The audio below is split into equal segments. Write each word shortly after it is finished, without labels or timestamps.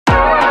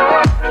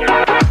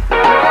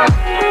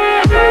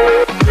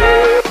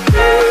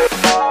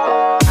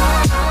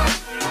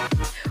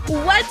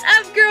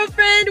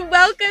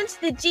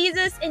the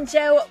Jesus and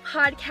Joe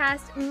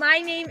podcast. My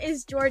name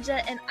is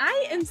Georgia, and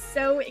I am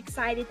so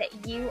excited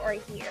that you are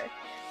here.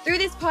 Through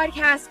this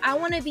podcast, I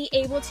want to be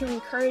able to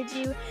encourage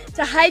you,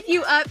 to hype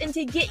you up, and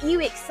to get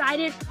you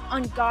excited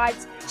on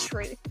God's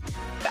truth.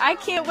 I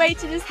can't wait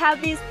to just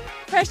have these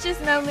precious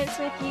moments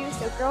with you.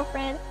 So,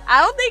 girlfriend, I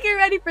don't think you're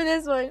ready for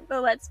this one,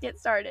 but let's get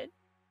started.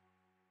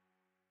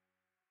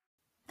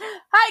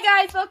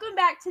 Hi, guys. Welcome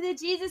back to the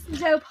Jesus and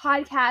Joe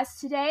podcast.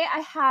 Today,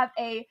 I have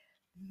a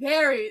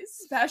very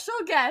special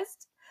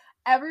guest.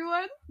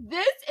 Everyone,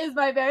 this is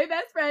my very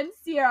best friend,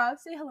 Sierra.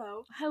 Say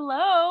hello.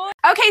 Hello.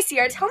 Okay,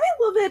 Sierra, tell me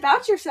a little bit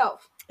about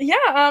yourself.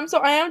 Yeah, so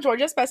I am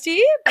Georgia's bestie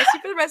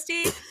for the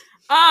bestie.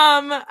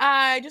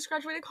 I just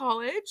graduated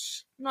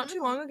college not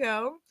too long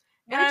ago.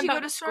 Where did you go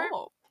to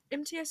school?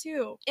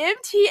 MTSU.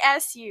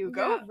 MTSU.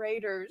 Go Yeah.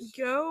 Raiders.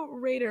 Go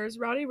Raiders,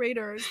 Rowdy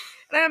Raiders.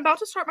 And I'm about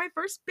to start my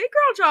first big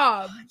girl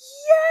job.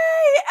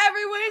 Yay!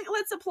 Everyone,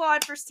 let's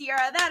applaud for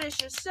Sierra. That is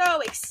just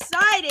so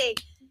exciting.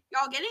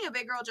 Y'all, getting a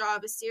big girl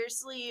job is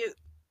seriously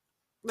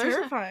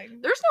Terrifying.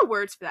 There's no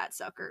words for that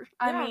sucker.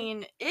 Yeah, I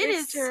mean,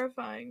 it's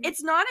terrifying.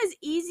 It's not as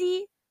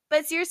easy,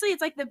 but seriously,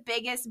 it's like the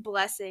biggest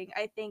blessing.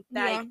 I think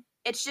that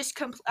it's just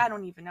I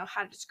don't even know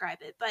how to describe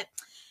it, but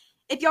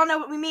if y'all know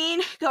what we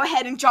mean, go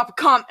ahead and drop a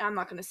comment. I'm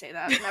not gonna say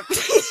that.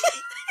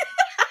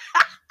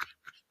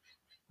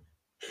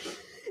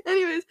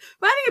 Anyways,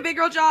 finding a big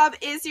girl job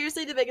is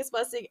seriously the biggest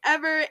blessing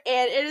ever, and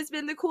it has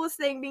been the coolest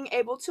thing being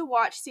able to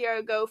watch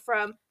Sierra go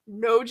from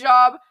no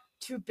job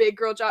to big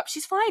girl job.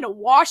 She's flying to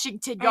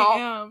Washington, y'all.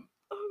 I am.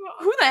 Oh,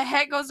 God. Who the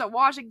heck goes to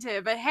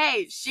Washington? But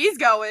hey, she's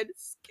going.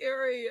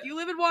 Scary. You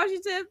live in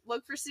Washington?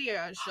 Look for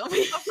Sierra. She'll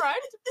be A friend,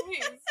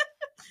 please.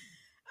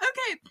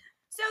 Okay,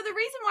 so the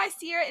reason why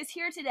Sierra is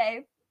here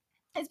today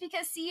is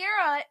because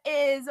Sierra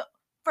is,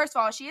 first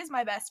of all, she is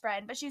my best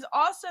friend, but she's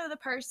also the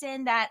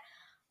person that,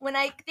 when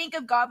I think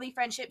of godly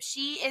friendship,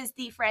 she is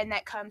the friend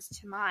that comes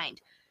to mind.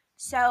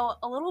 So,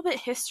 a little bit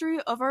history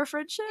of our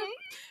friendship.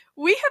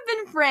 We have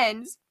been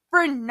friends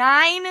for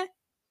 9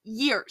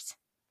 years.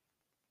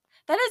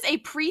 That is a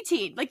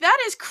preteen. Like, that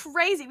is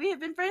crazy. We have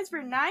been friends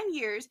for 9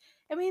 years,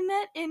 and we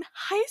met in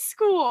high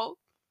school.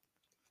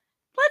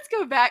 Let's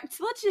go back.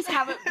 Let's just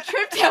have a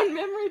trip down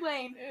memory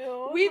lane.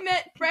 Ew. We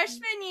met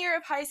freshman year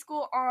of high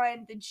school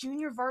on the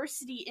Junior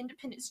Varsity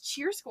Independence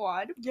Cheer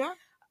Squad. Yeah.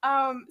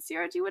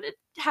 Sierra, do you want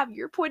to have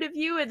your point of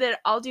view, and then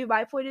I'll do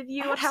my point of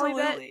view on how we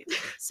met? Absolutely.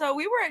 So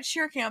we were at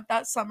cheer camp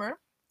that summer.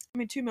 I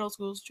mean, 2 middle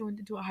schools joined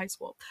into a high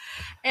school.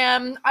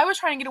 And I was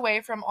trying to get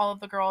away from all of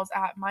the girls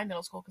at my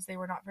middle school because they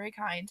were not very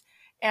kind.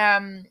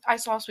 And I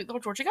saw a sweet little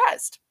Georgia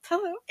Gust.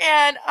 Hello.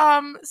 And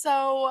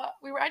so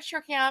we were at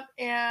cheer camp,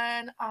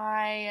 and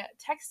I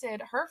texted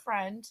her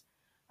friend,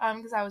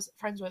 because I was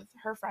friends with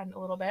her friend a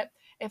little bit,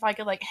 if I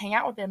could like hang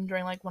out with them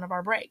during like one of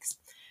our breaks.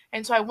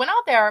 And so I went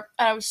out there,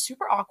 and I was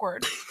super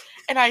awkward,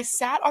 and I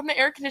sat on the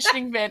air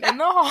conditioning vent in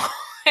the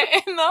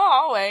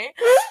hallway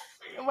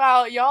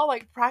while y'all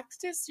like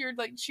practiced your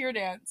like cheer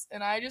dance,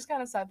 and I just kind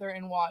of sat there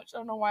and watched. I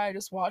don't know why I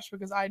just watched,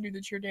 because I knew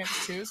the cheer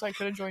dance too, so I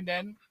could have joined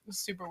in. It was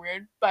super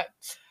weird, but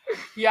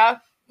yeah.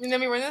 And then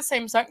we were in the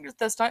same stunt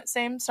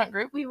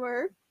group. We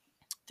were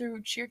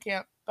Through cheer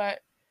camp, but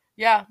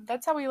yeah,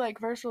 that's how we like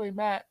virtually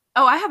met.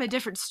 Oh, I have a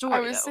different story. I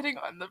was though. sitting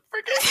on the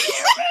freaking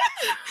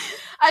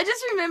I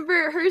just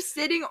remember her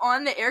sitting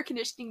on the air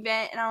conditioning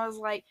vent, and I was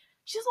like,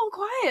 she's a little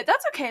quiet.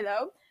 That's okay,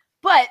 though.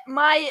 But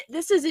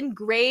this is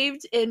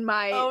engraved in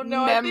my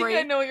memory. I think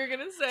I know what you're going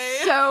to say.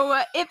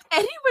 So, if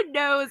anyone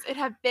knows and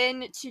have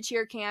been to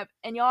cheer camp,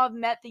 and y'all have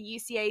met the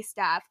UCA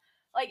staff,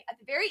 like, at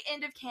the very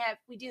end of camp,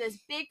 we do this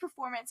big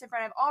performance in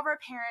front of all of our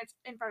parents,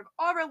 in front of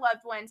all of our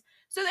loved ones.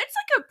 So, it's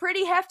like a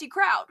pretty hefty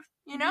crowd,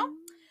 you know?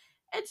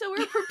 And so,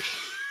 we're prepared.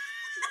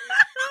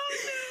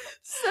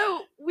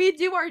 So we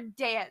do our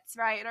dance,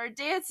 right? And our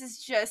dance is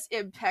just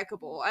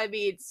impeccable. I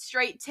mean,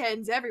 straight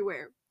 10s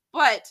everywhere.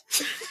 But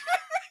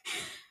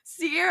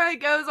Sierra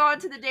goes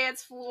onto the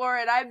dance floor,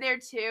 and I'm there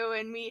too.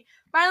 And we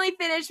finally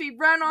finish. We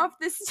run off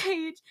the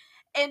stage,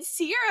 and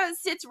Sierra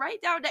sits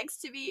right down next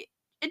to me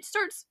and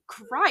starts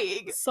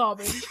crying.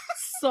 Sobbing.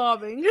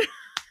 I'm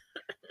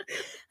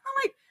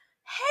like,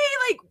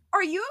 hey, like,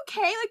 are you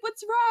okay? Like,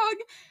 what's wrong?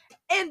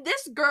 And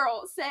this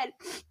girl said,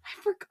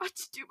 I forgot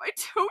to do my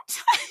toe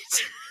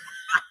touch.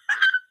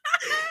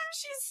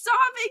 She's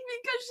sobbing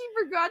because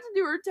she forgot to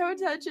do her toe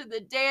touch in the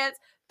dance.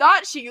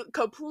 Thought she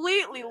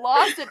completely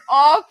lost it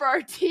all for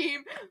our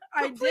team.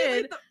 I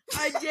did.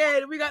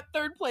 We got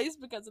 3rd place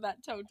because of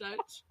that toe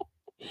touch.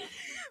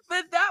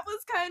 But that was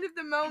kind of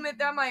the moment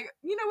that I'm like,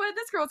 you know what?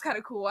 This girl's kind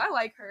of cool. I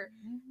like her.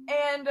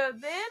 And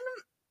then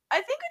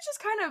I think it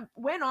just kind of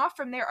went off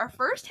from there. Our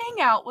first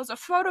hangout was a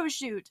photo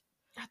shoot.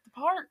 At the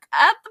park.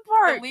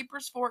 The The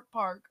Leapers Fork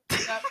Park.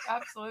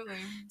 Absolutely.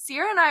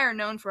 Sierra and I are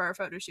known for our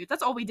photo shoots.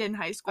 That's all we did in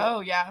high school. Oh,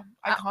 yeah.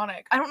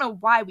 Iconic. I don't know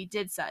why we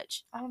did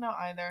such. I don't know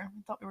either.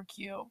 I thought we were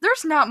cute.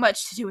 There's not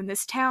much to do in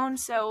this town,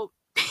 so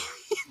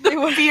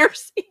the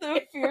fierce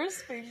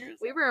fingers.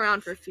 We We're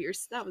around for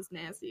fierce. That was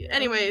nasty.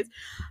 Anyways,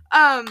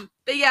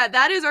 but yeah,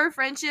 that is our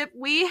friendship.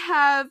 We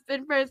have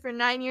been friends for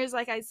 9 years.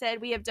 Like I said,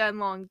 we have done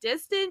long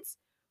distance.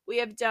 We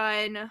have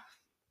done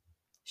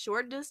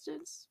short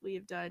distance. We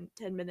have done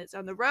 10 minutes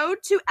down the road,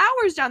 2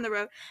 hours down the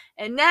road,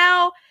 and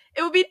now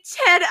it will be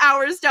 10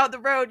 hours down the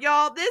road,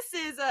 y'all. This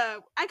is I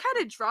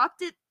kind of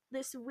dropped it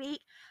this week.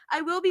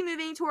 I will be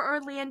moving to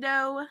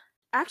Orlando.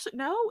 Actually,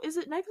 no, is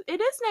it next? It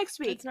is next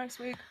week. It's next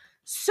week.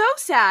 So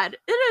sad.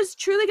 It is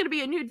truly going to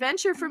be a new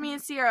adventure for me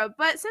and Sierra,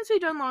 but since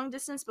we've done long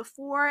distance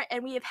before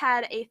and we have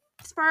had a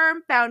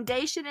firm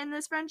foundation in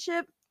this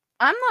friendship,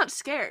 I'm not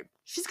scared.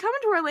 She's coming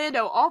to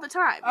Orlando all the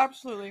time.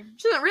 Absolutely.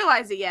 She doesn't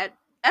realize it yet.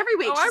 Every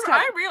week she's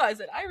coming. I realize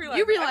it.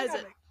 You realize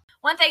it.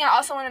 One thing I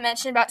also want to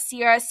mention about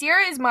Sierra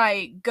is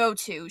my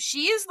go-to.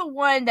 She is the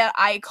one that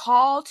I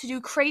call to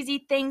do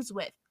crazy things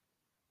with.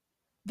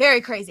 Very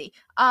crazy.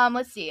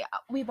 Let's see.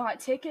 We bought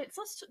tickets.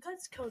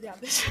 Let's go down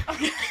this.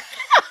 Okay.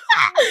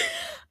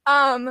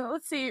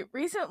 Let's see.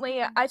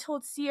 Recently, I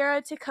told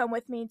Sierra to come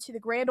with me to the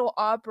Grand Ole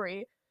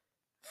Opry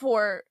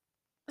for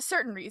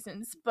certain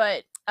reasons,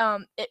 but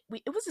it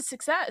was a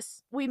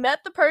success. We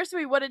met the person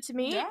we wanted to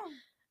meet. Yeah.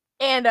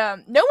 And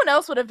no one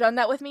else would have done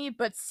that with me,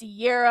 but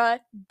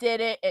Sierra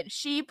did it, and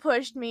she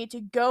pushed me to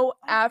go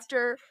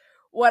after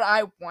what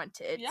I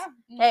wanted. Yeah.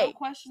 No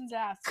questions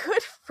asked.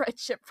 Good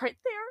friendship right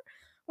there.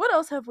 What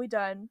else have we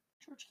done?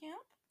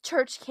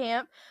 Church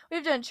camp.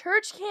 We've done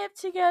church camp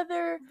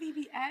together.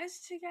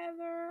 VBS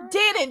together.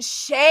 Dan and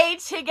Shay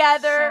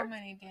together.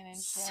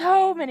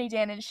 So many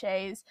Dan and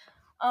Shays.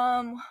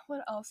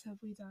 What else have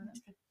we done?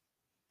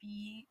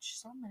 Beach.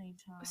 So many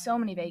times. So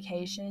many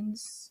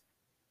vacations.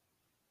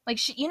 Like,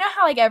 you know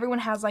how, like, everyone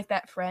has, like,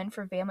 that friend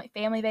for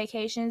family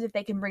vacations, if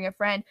they can bring a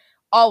friend?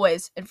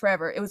 Always and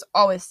forever. It was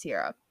always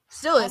Sierra.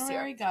 Still is Sierra.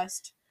 Honorary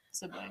Gust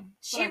sibling.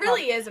 She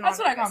really is an That's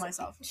what I call honorary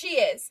myself. She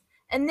is.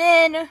 And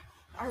then,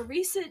 our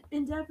recent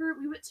endeavor,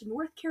 we went to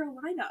North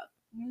Carolina.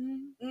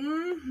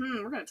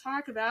 We're going to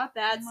talk about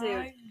that soon.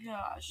 My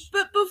gosh.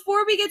 But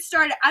before we get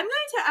started, I'm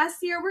going to ask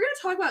Sierra, we're going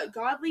to talk about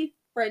godly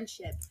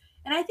friendship.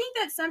 And I think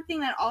that's something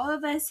that all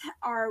of us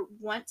are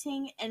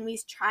wanting, and we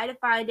try to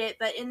find it,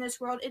 but in this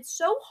world, it's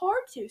so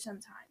hard to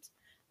sometimes.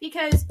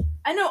 Because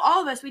I know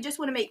all of us, we just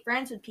want to make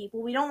friends with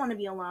people. We don't want to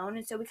be alone,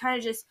 and so we kind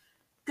of just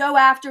go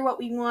after what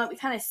we want. We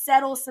kind of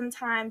settle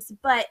sometimes,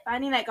 but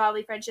finding that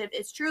godly friendship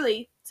is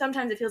truly,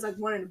 sometimes it feels like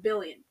 1 in a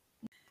billion.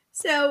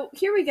 So,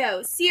 here we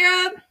go.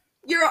 Sierra,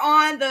 you're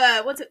on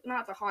the,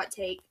 not the hot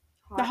take.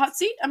 The hot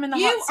seat? I'm in the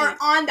hot seat. You are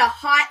on the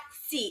hot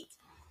seat.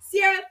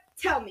 Sierra,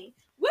 tell me.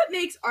 What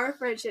makes our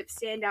friendship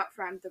stand out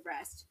from the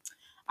rest?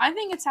 I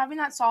think it's having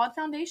that solid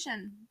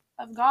foundation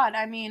of God.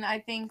 I mean, I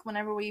think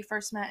whenever we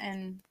first met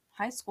in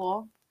high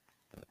school,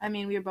 I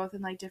mean, we were both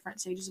in, like,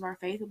 different stages of our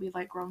faith, but we've,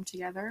 like, grown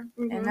together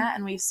in that,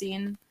 and we've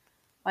seen,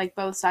 like,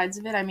 both sides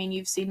of it. I mean,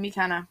 you've seen me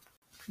kind of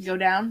go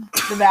down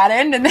the bad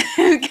end and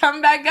then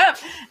come back up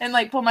and,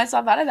 like, pull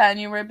myself out of that, and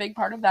you were a big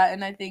part of that,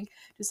 and I think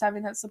just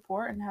having that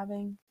support and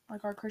having,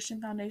 like, our Christian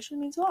foundation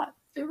means a lot.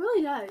 It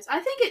really does. I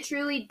think it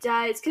truly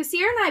does. Because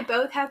Sierra and I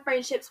both have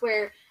friendships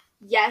where,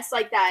 yes,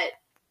 like that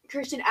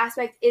Christian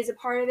aspect is a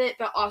part of it,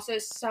 but also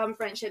some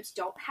friendships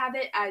don't have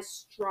it as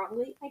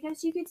strongly, I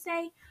guess you could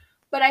say.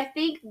 But I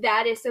think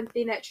that is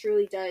something that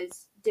truly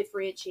does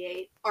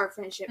differentiate our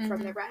friendship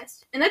from the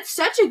rest. And that's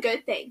such a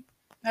good thing.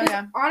 Oh,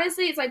 yeah.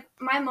 Honestly, it's like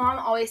my mom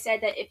always said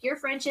that if your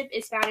friendship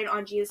is founded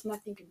on Jesus,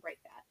 nothing can break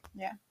that.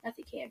 Yeah.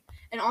 Nothing can.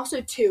 And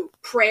also, too,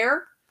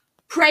 prayer.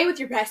 Pray with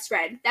your best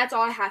friend. That's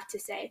all I have to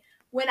say.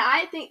 When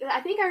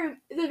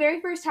the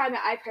very first time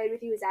that I prayed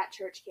with you was at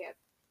church camp.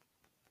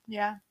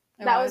 Yeah.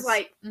 That was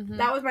like,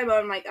 that was my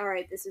moment. I'm like, all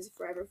right, this is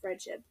forever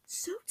friendship.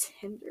 So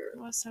tender. It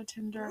was so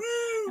tender.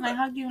 And I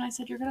hugged you and I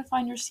said, you're going to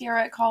find your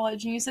Sierra at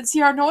college. And you said,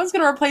 Sierra, no one's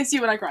going to replace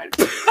you. And I cried.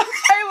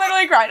 I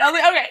literally cried. I was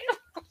like, okay.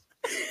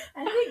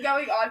 I think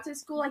going on to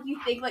school, like, you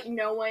think, like,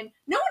 no one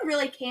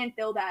really can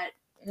fill that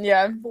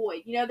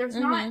void. You know, there's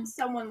not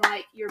someone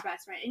like your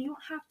best friend. And you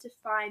don't have to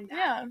find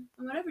that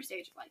in whatever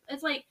stage of life.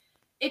 It's like,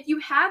 if you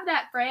have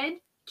that friend,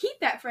 keep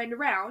that friend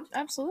around.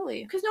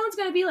 Absolutely. Because no one's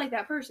going to be like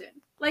that person.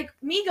 Like,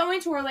 me going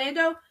to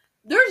Orlando,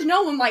 there's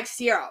no one like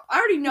Sierra. I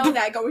already know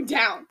that going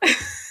down.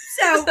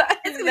 So,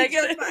 it's going to be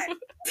just fine.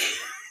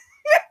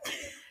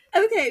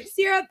 Okay,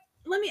 Sierra,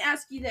 let me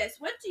ask you this.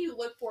 What do you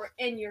look for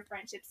in your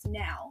friendships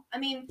now? I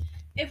mean,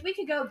 if we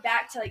could go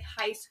back to, like,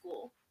 high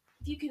school,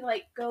 if you could,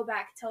 like, go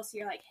back and tell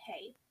Sierra, like,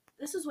 hey,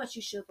 this is what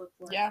you should look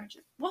for in a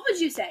friendship. What would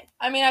you say?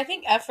 I mean, I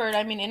think effort.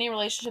 I mean, any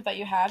relationship that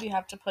you have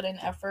to put in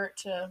effort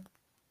to,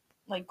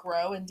 like,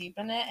 grow and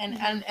deepen it.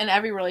 And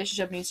every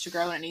relationship needs to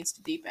grow and it needs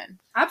to deepen.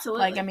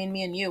 Absolutely. Like, I mean,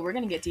 me and you, we're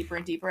going to get deeper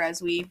and deeper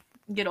as we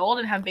get old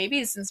and have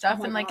babies and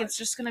stuff. And, like, it's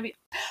just going to be,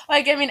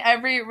 like, I mean,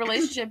 every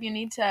relationship you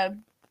need to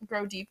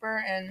grow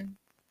deeper and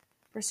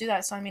pursue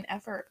that. So, I mean,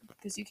 effort.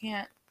 Because you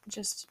can't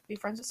just be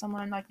friends with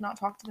someone and, like, not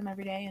talk to them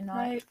every day and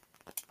not...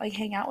 like,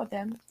 hang out with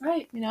them.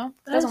 Right. You know?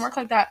 It doesn't work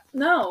like that.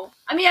 No.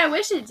 I mean, I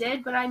wish it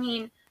did, but I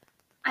mean,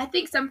 I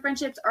think some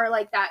friendships are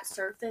like that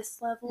surface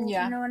level.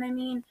 Yeah. You know what I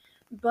mean?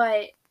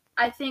 But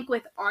I think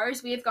with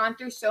ours, we have gone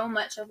through so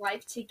much of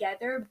life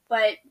together,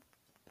 but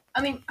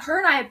I mean, her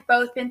and I have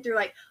both been through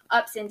like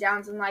ups and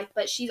downs in life,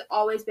 but she's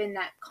always been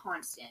that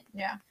constant.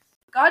 Yeah.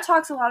 God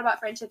talks a lot about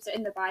friendships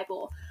in the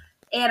Bible,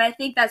 and I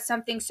think that's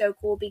something so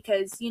cool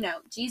because, you know,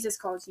 Jesus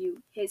calls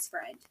you his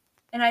friend.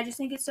 And I just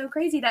think it's so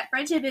crazy that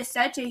friendship is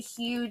such a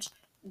huge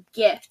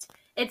gift.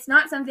 It's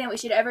not something that we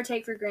should ever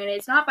take for granted.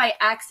 It's not by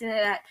accident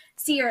that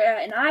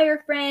Sierra and I are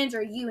friends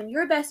or you and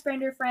your best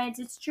friend are friends.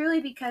 It's truly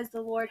because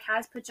the Lord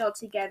has put y'all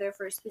together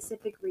for a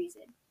specific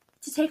reason.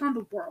 To take on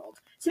the world.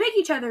 To make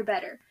each other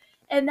better.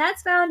 And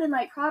that's found in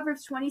like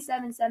Proverbs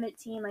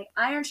 27:17, like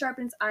iron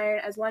sharpens iron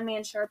as one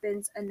man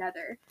sharpens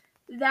another.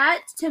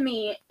 That to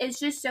me is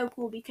just so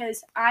cool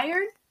because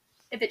iron,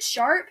 if it's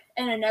sharp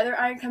and another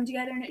iron come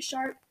together and it's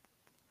sharp,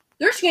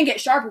 they're just gonna get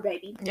sharper,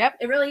 baby. Yep.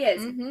 It really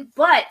is. Mm-hmm.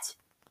 But,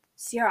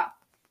 Sierra,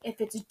 if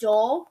it's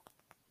dull,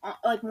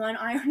 like one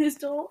iron is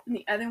dull and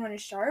the other one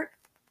is sharp,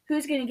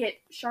 who's gonna get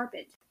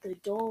sharpened? The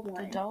dull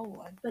one. The dull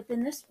one. But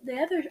then the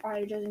other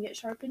iron doesn't get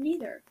sharpened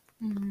either.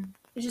 Mm-hmm.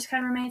 It just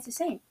kind of remains the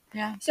same.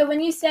 Yeah. So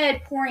when you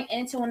said pouring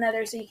into one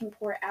another so you can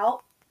pour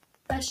out,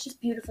 that's just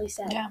beautifully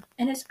said. Yeah.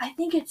 And I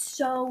think it's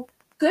so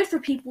good for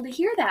people to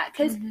hear that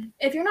because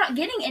if you're not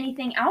getting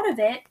anything out of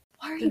it,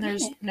 why are you doing it?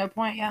 There's no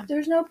point, yeah.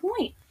 There's no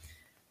point.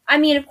 I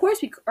mean, of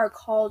course we are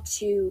called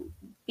to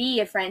be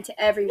a friend to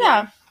everyone.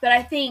 Yeah. But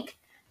I think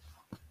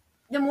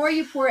the more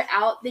you pour it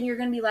out, then you're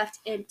going to be left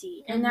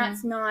empty. And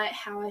that's not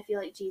how I feel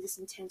like Jesus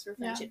intends for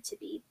friendship to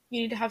be.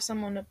 You need to have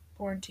someone to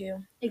pour into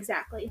you.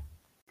 Exactly.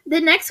 The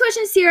next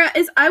question, Sierra,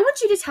 is I want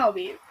you to tell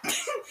me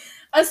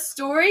a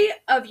story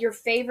of your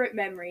favorite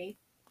memory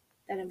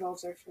that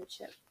involves our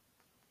friendship.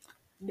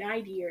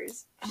 9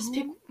 years. Just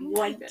pick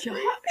one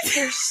memory. God,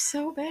 there's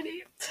so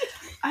many.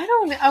 I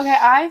don't know. Okay,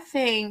 I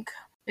think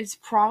it's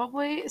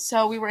probably,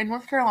 so we were in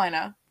North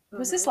Carolina.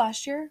 Was this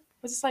last year?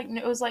 Was this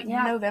it was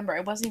November.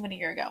 It wasn't even a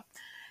year ago.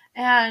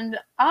 And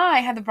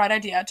I had the bright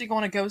idea to go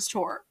on a ghost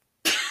tour.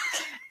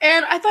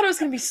 And I thought it was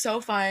going to be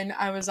so fun.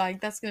 I was like,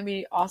 that's going to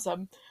be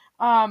awesome.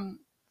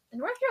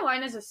 North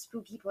Carolina is a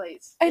spooky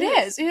place. It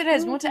is.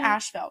 We went to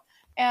Asheville.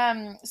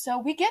 And so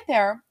we get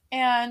there,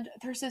 and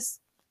there's this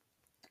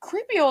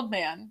creepy old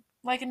man.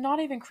 Like,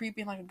 not even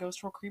creepy like a ghost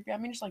tour creepy. I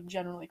mean, just, like,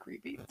 generally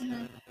creepy.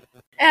 Mm-hmm.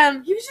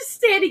 And he was just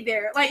standing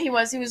there. Like, he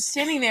was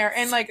standing there,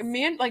 and,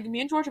 me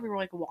and Georgia, we were,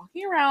 like,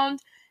 walking around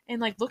and,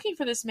 like, looking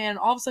for this man, and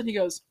all of a sudden he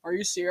goes, "Are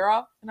you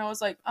Sierra?" And I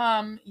was like,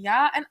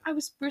 yeah. And we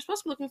were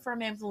supposed to be looking for a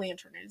man with a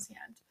lantern in his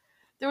hand.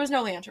 There was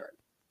no lantern.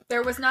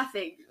 There was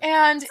nothing.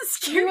 And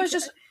he was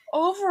just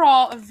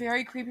overall a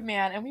very creepy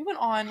man. And we went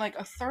on like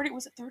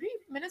was it 30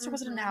 minutes or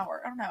was it an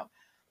hour? I don't know.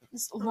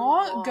 This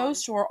long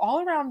ghost tour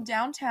all around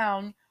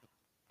downtown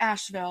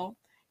Asheville.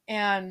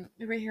 And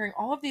we were hearing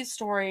all of these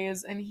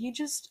stories, and he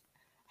just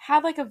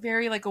had like a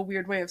very like a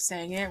weird way of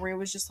saying it, where it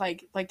was just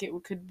like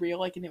it could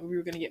real and we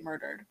were gonna get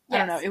murdered. Yes. I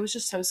don't know. It was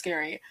just so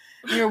scary.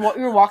 We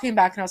were walking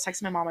back, and I was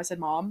texting my mom. I said,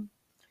 "Mom,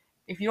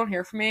 if you don't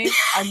hear from me,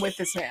 I'm with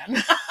this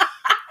man."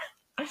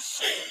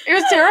 It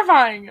was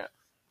terrifying.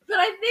 But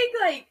I think,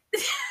 like...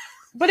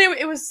 but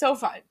it was so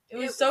fun. It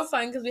was so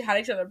fun because we had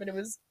each other, but it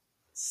was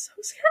so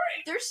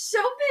scary. There's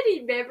so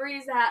many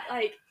memories that,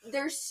 like,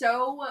 they're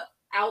so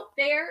out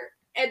there,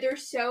 and they're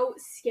so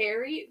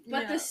scary,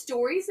 but the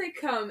stories that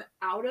come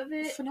out of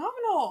it...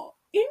 Phenomenal.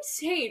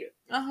 Insane.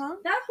 Uh-huh.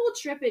 That whole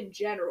trip in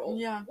general.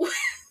 Yeah.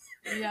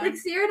 Yeah. Like,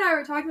 Sarah and I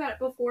were talking about it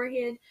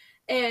beforehand,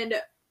 and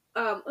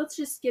let's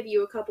just give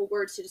you a couple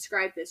words to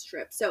describe this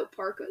trip. So,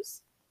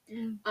 parkas.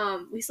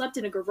 We slept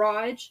in a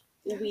garage.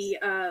 Yes.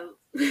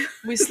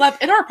 We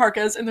slept in our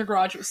parkas in the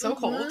garage. It was so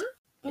cold.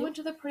 We went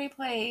to the pretty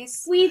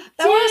place. That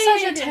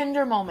was such a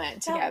tender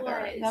moment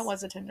together. That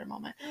was a tender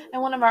moment.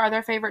 And one of our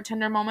other favorite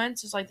tender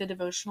moments was like the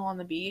devotional on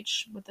the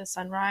beach with the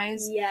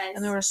sunrise. Yes.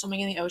 And we were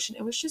swimming in the ocean.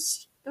 It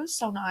was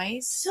so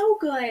nice. So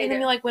good. And then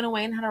we like went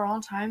away and had our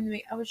own time.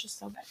 It was just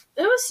so good.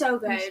 It was so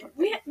good.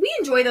 We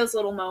enjoy those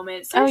little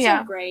moments. They're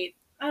so great.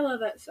 I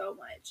love it so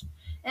much.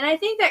 And I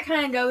think that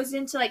kind of goes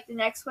into, like, the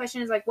next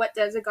question is, like, what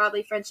does a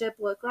godly friendship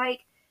look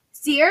like?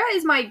 Sierra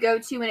is my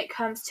go-to when it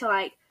comes to,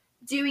 like,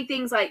 doing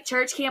things like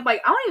church camp.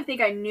 Like, I don't even think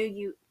I knew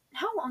you.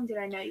 How long did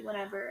I know you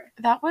whenever?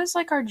 That was,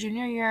 like, our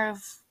junior year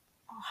of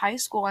high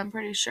school, I'm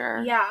pretty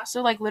sure. Yeah.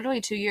 So, like,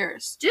 literally 2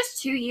 years.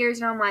 Just 2 years,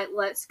 and I'm like,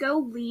 let's go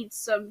lead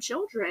some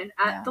children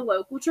at the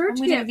local church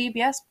camp. And we did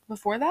VBS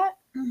before that?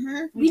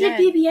 Mm-hmm. We did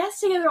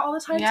VBS together all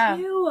the time,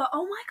 too.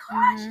 Oh, my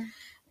gosh. Mm-hmm.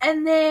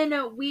 And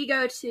then we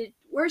go to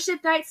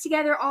worship nights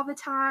together all the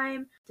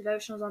time.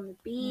 Devotionals on the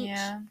beach.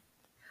 Yeah.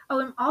 Oh,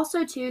 and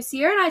also, too,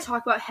 Sierra and I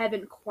talk about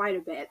heaven quite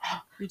a bit.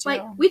 We do.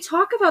 Like, we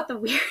talk about the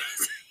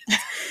weirdest things.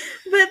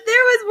 But there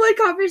was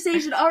one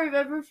conversation I'll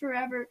remember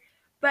forever.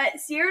 But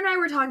Sierra and I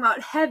were talking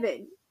about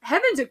heaven.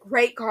 Heaven's a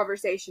great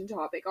conversation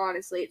topic,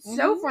 honestly. It's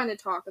so fun to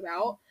talk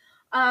about.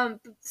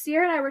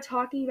 Sierra and I were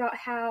talking about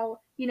how,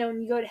 you know,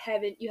 when you go to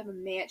heaven, you have a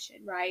mansion,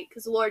 right?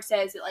 Because the Lord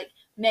says that, like,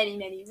 many,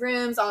 many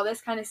rooms, all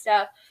this kind of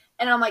stuff.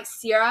 And I'm like,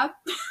 Sierra,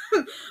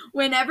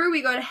 whenever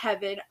we go to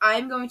heaven,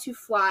 I'm going to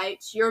fly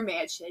to your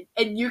mansion,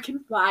 and you can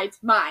fly to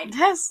mine.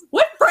 Yes.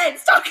 What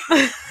friends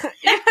talking.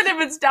 Even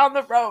if it's down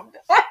the road.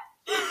 I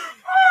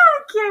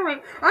can't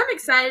wait. I'm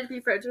excited to be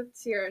friends with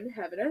Sierra in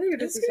heaven. I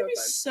think It's gonna be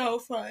so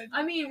fun.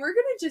 I mean, we're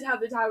gonna just have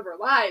the time of our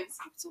lives.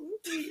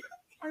 Absolutely.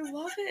 I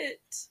love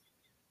it.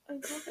 I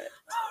love it.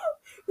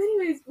 But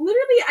anyways,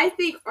 literally, I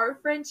think our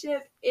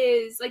friendship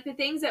is like the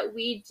things that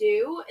we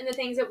do and the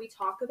things that we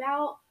talk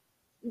about.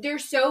 They're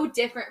so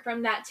different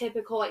from that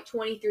typical like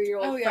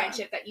 23-year-old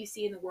friendship that you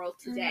see in the world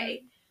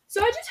today.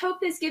 So I just hope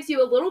this gives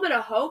you a little bit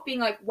of hope, being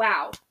like,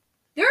 wow,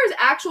 there's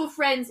actual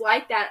friends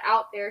like that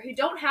out there who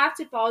don't have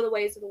to follow the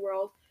ways of the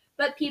world,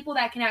 but people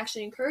that can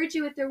actually encourage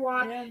you with their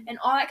walk and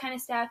all that kind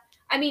of stuff.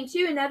 I mean,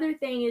 too, another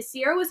thing is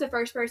Sierra was the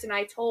first person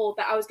I told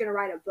that I was going to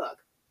write a book.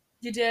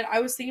 You did. I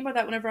was thinking about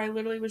that whenever I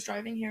literally was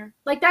driving here.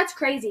 Like, that's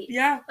crazy.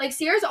 Yeah. Like,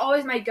 Sierra's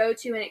always my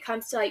go-to when it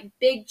comes to, like,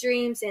 big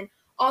dreams and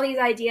all these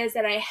ideas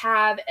that I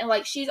have. And,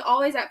 like, she's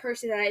always that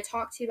person that I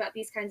talk to about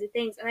these kinds of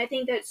things. And I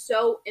think that's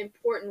so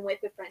important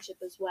with the friendship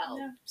as well.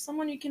 Yeah.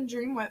 Someone you can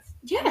dream with.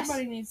 Yes.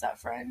 Everybody needs that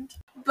friend.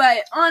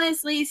 But,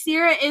 honestly,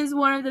 Sierra is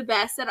one of the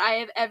best that I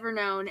have ever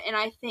known. And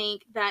I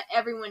think that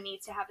everyone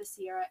needs to have a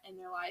Sierra in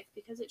their life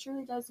because it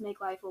truly does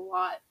make life a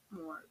lot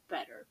more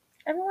better.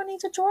 Everyone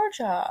needs a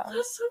Georgia.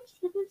 That's so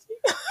cute.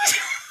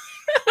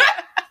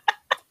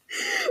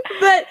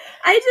 But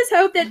I just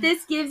hope that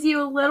this gives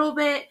you a little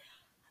bit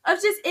of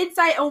just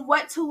insight on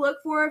what to look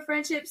for in a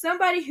friendship.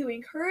 Somebody who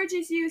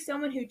encourages you,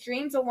 someone who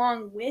dreams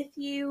along with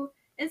you,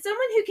 and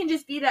someone who can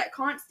just be that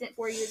constant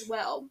for you as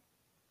well.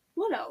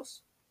 What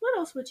else? What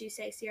else would you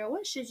say, Sierra?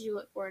 What should you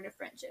look for in a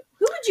friendship?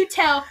 What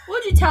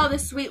would you tell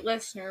this sweet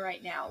listener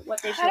right now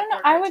what they should I don't know.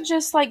 look for in a I would friendship?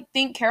 just like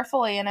think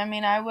carefully, and I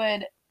mean, I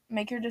would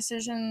make your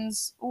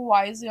decisions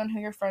wisely on who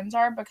your friends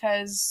are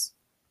because,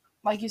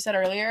 like you said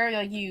earlier,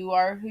 like you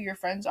are who your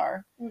friends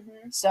are.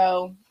 Mm-hmm.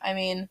 So I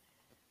mean,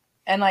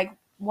 and like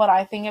what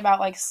I think about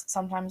like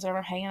sometimes when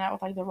I'm hanging out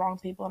with like the wrong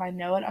people and I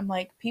know it, I'm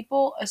like,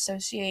 people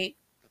associate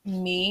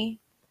me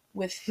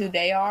with who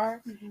they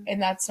are,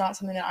 and that's not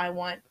something that I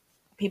want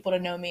people to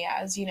know me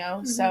as, you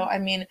know. So I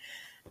mean,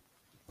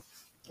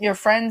 your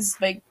friends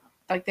like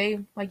they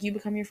like you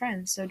become your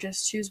friends, so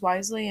just choose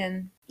wisely.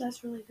 And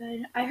that's really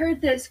good. I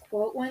heard this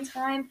quote one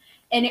time,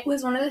 and it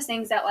was one of those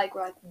things that like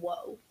we're like,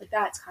 whoa, like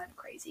that's kind of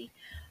crazy.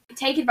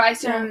 Take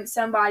advice from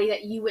somebody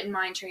that you wouldn't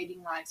mind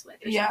trading lives with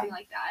or something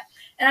like that.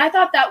 And I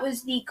thought that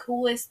was the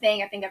coolest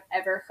thing I think I've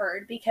ever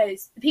heard,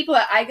 because the people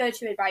that I go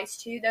to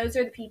advice to, those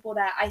are the people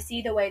that I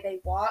see the way they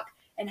walk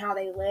and how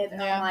they live,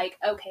 and I'm like,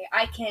 okay,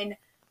 I can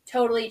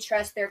totally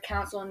trust their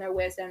counsel and their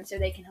wisdom so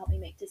they can help me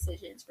make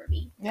decisions for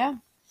me. Yeah.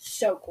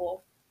 So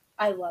cool.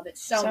 I love it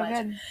so much.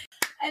 Good.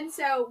 And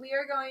so we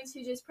are going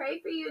to just pray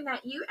for you and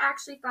that you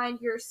actually find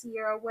your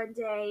Sierra one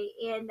day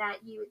and that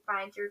you would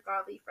find your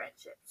godly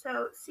friendship.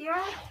 So,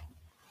 Sierra,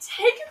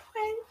 take it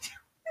away.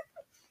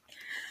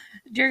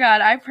 Dear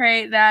God, I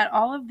pray that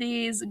all of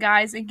these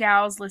guys and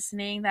gals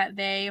listening, that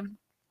they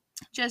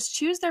just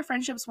choose their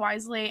friendships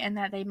wisely and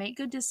that they make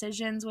good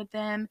decisions with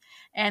them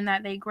and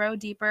that they grow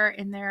deeper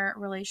in their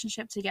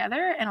relationship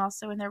together and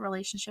also in their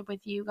relationship with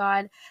you,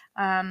 God.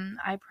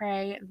 I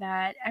pray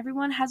that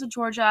everyone has a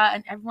Georgia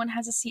and everyone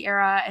has a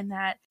Sierra, and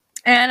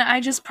I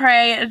just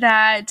pray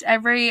that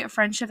every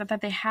friendship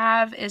that they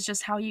have is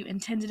just how you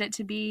intended it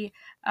to be,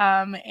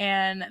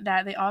 and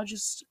that they all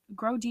just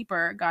grow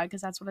deeper, God,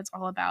 because that's what it's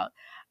all about.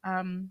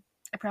 I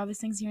pray all these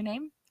things in your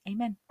name.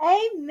 Amen.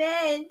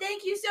 Amen.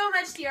 Thank you so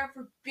much, Sierra,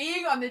 for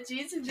being on the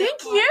Jesus.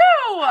 Thank you.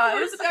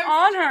 It was an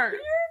honor.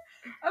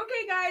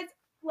 Okay, guys,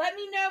 let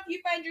me know if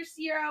you find your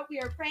Sierra. We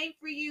are praying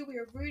for you. We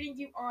are rooting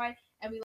you on, and we